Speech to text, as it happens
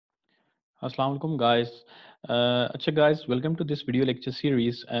Assalamu alaikum guys. Acha guys, welcome to this video lecture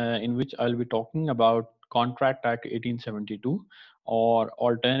series in which I'll be talking about Contract Act 1872 or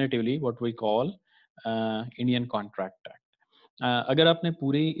alternatively what we call Indian Contract Act. अगर आपने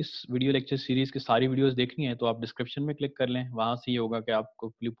पूरी इस video lecture series की सारी videos देखनी है तो आप डिस्क्रिप्शन में क्लिक कर लें, वहाँ से ये होगा कि आपको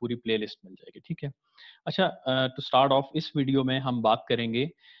पूरी प्लेलिस्ट मिल जाएगी। ठीक है। अच्छा, टू स्टार्ट ऑफ इस वीडियो में हम बात करेंगे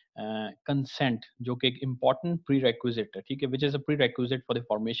कंसेंट जो कि एक इम्पॉर्टेंट प्री रेक्विजिट है। ठीक है, which is a pre requisite for the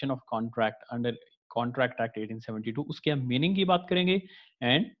formation of contract under contract act 1872। उसके हम मीनिंग की बात करेंगे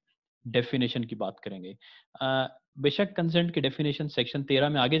एंड डेफिनेशन की बात करेंगे। बेशक कंसेंट की डेफिनेशन सेक्शन 13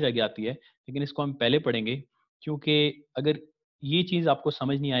 में आगे जाके आती है, लेकिन इसको हम पहले पढ़ेंगे क्योंकि अगर ये चीज़ आपको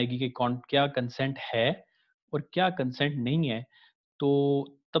समझ नहीं आएगी कि क्या कंसेंट है और क्या कंसेंट नहीं है,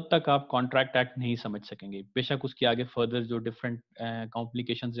 तो तब तक आप कॉन्ट्रैक्ट एक्ट नहीं समझ सकेंगे। बेशक उसके आगे फर्दर जो डिफरेंट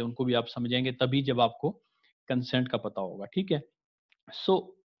कॉम्प्लिकेशंस है उनको भी आप समझेंगे तभी जब आपको कंसेंट का पता होगा। ठीक है। सो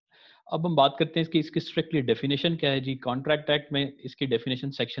अब हम बात करते हैं इसकी स्ट्रिक्टली डेफिनेशन क्या है जी। कॉन्ट्रैक्ट एक्ट में इसकी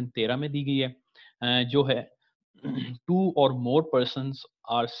डेफिनेशन सेक्शन 13 में दी गई है, जो है टू और मोर persons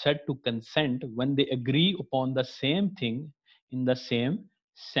are said to consent when they agree upon the same thing in the same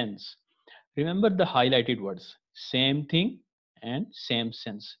sense. Remember the highlighted words same thing and same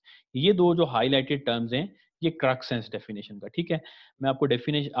sense. ये दो जो हाईलाइटेड टर्म्स हैं ये क्रक्स हैं इस डेफिनेशन का। ठीक है, मैं आपको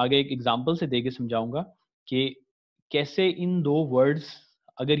डेफिनेशन आगे एक एग्जांपल से देके समझाऊंगा कि कैसे इन दो वर्ड्स,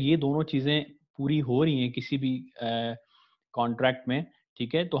 अगर ये दोनों चीजें पूरी हो रही हैं किसी भी कॉन्ट्रैक्ट में,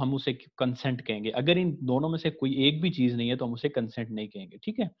 ठीक है, तो हम उसे कंसेंट कहेंगे। अगर इन दोनों में से कोई एक भी चीज नहीं है तो हम उसे कंसेंट नहीं कहेंगे।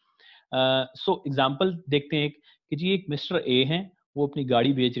 ठीक है। सो एग्जाम्पल देखते हैं कि जी एक मिस्टर ए हैं, वो अपनी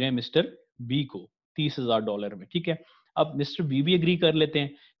गाड़ी बेच रहे हैं मिस्टर बी को $30,000 में। ठीक है। अब मिस्टर बी भी एग्री कर लेते हैं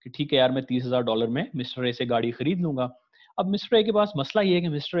कि ठीक है यार, मैं $30,000 में मिस्टर ए से गाड़ी खरीद लूंगा। अब मिस्टर ए के पास मसला ये है कि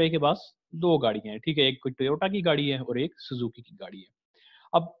मिस्टर ए के पास दो गाड़ियां हैं। ठीक है, एक कोई टोयोटा की गाड़ी है और एक सुजुकी की गाड़ी है।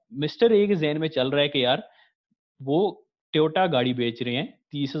 अब मिस्टर ए के जहन में चल रहा है कि यार वो टोयोटा गाड़ी बेच रहे हैं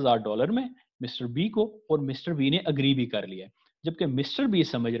 $30,000 में मिस्टर बी को, और मिस्टर बी ने अग्री भी कर लिया है। जबकि मिस्टर बी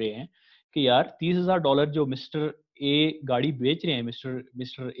समझ रहे हैं कि यार $30,000 जो मिस्टर ए गाड़ी बेच रहे हैं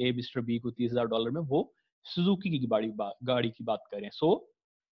मिस्टर बी को $30,000 में, वो सुजुकी की गाड़ी की बात करें। सो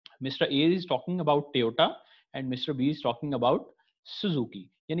mister A is talking about Toyota and mister B is talking about Suzuki.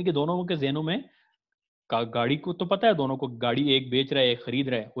 यानी कि दोनों के जहनों में गाड़ी को तो पता है, दोनों को गाड़ी एक बेच रहा है एक खरीद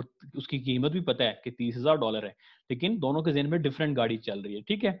रहा है, और उसकी कीमत भी पता है कि $30,000 है, लेकिन दोनों के जहन में डिफरेंट गाड़ी चल रही है।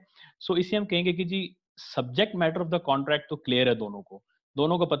 ठीक है। सो इसे हम कहेंगे कि जी subject matter of the contract तो क्लियर है,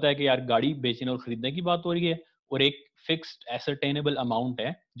 दोनों को पता है कि यार गाड़ी बेचने और खरीदने की बात हो रही है, और एक फिक्स्ड एसरटेनेबल अमाउंट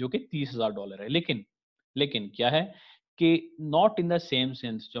है जो कि $30,000 है। लेकिन क्या है कि not in the same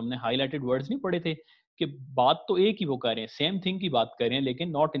sense. जो हमने हाईलाइटेड वर्ड्स नहीं पढ़े थे कि बात तो एक ही वो कर रहे हैं, सेम थिंग की बात कर रहे हैं, लेकिन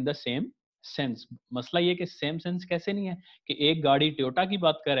not in the same sense. मसला ये कि सेम सेंस कैसे नहीं है कि एक गाड़ी टोयोटा की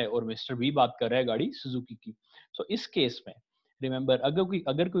बात कर रहा है और मिस्टर बी बात कर रहा है गाड़ी सुजुकी की। सो इस केस में रिमेंबर,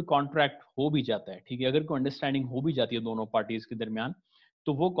 अगर कोई कॉन्ट्रैक्ट हो भी जाता है, ठीक है, अगर कोई अंडरस्टैंडिंग हो भी जाती है दोनों पार्टीज के दरमियान,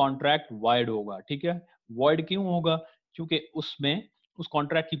 तो वो कॉन्ट्रैक्ट वाइड होगा। ठीक है। वाइड क्यों होगा? क्योंकि उसमें उस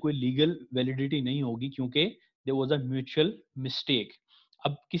कॉन्ट्रैक्ट की कोई लीगल वैलिडिटी नहीं होगी, क्योंकि there was a mutual mistake.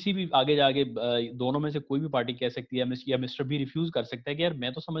 अब किसी भी आगे जाके दोनों में से कोई भी पार्टी कह सकती है, या मिस्टर बी रिफ्यूज कर सकता है कि यार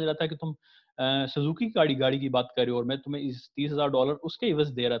मैं तो समझ रहा था कि तुम सुजुकी की गाड़ी की बात कर रहे हो और मैं तुम्हें इस $30,000 उसके एवज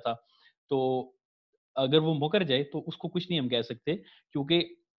दे रहा था। तो अगर वो मुकर जाए तो उसको कुछ नहीं हम कह सकते, क्योंकि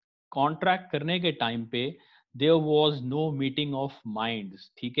कॉन्ट्रैक्ट करने के टाइम पे there was know meeting of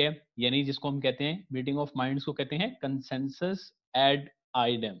minds. ठीक है, यानी जिसको हम कहते हैं मीटिंग ऑफ माइंड्स को कहते हैं कंसेंसस एड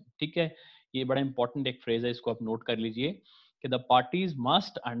आइडम। ठीक है, ये बड़ा इंपॉर्टेंट एक फ्रेज है, इसको आप नोट कर लीजिए कि the parties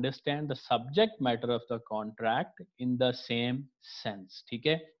must understand the subject matter of the contract in the same sense. ठीक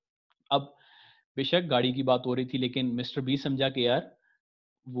है। अब बेशक गाड़ी की बात हो रही थी, लेकिन मिस्टर बी समझा कि यार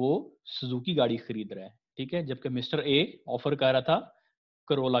वो सुजुकी गाड़ी खरीद रहा है। ठीक है, जबकि मिस्टर ए ऑफर कर रहा था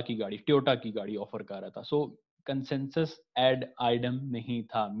करोला की गाड़ी, टोयोटा की गाड़ी ऑफर कर रहा था। सो कंसेंसस एड आइडम नहीं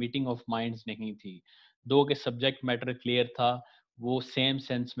था, मीटिंग ऑफ माइंड्स नहीं थी, दो के सब्जेक्ट मैटर क्लियर था, वो सेम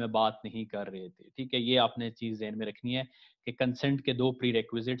सेंस में बात नहीं कर रहे थे। ठीक है, ये आपने चीज ध्यान में रखनी है कि कंसेंट के दो प्री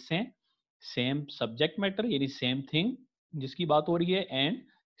रेक्विजिट्स हैं, सेम सब्जेक्ट मैटर यानी सेम थिंग जिसकी बात हो रही है, एंड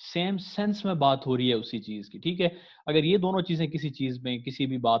सेम सेंस में बात हो रही है उसी चीज की। ठीक है, अगर ये दोनों चीजें किसी चीज में, किसी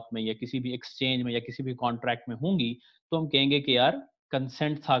भी बात में, या किसी भी एक्सचेंज में, या किसी भी कॉन्ट्रैक्ट में होंगी, तो हम कहेंगे कि यार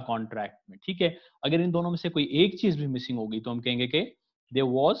कंसेंट था कॉन्ट्रैक्ट में। ठीक है, अगर इन दोनों में से कोई एक चीज भी मिसिंग होगी तो हम कहेंगे कि देयर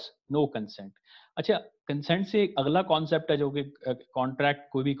वाज नो कंसेंट। अच्छा, कंसेंट से एक अगला कॉन्सेप्ट है जो कि कॉन्ट्रैक्ट,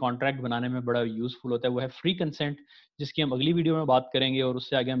 कोई भी कॉन्ट्रैक्ट बनाने में बड़ा यूजफुल होता है, वो है फ्री कंसेंट, जिसकी हम अगली वीडियो में बात करेंगे, और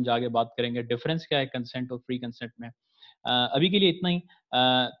उससे आगे हम जाके बात करेंगे डिफरेंस क्या है कंसेंट और फ्री कंसेंट में। अभी के लिए इतना ही।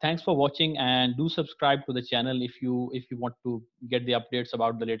 Thanks for watching, and do subscribe to the channel if you want to get the updates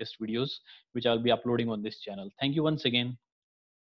about the latest videos which I'll be uploading on this channel. Thank you once again.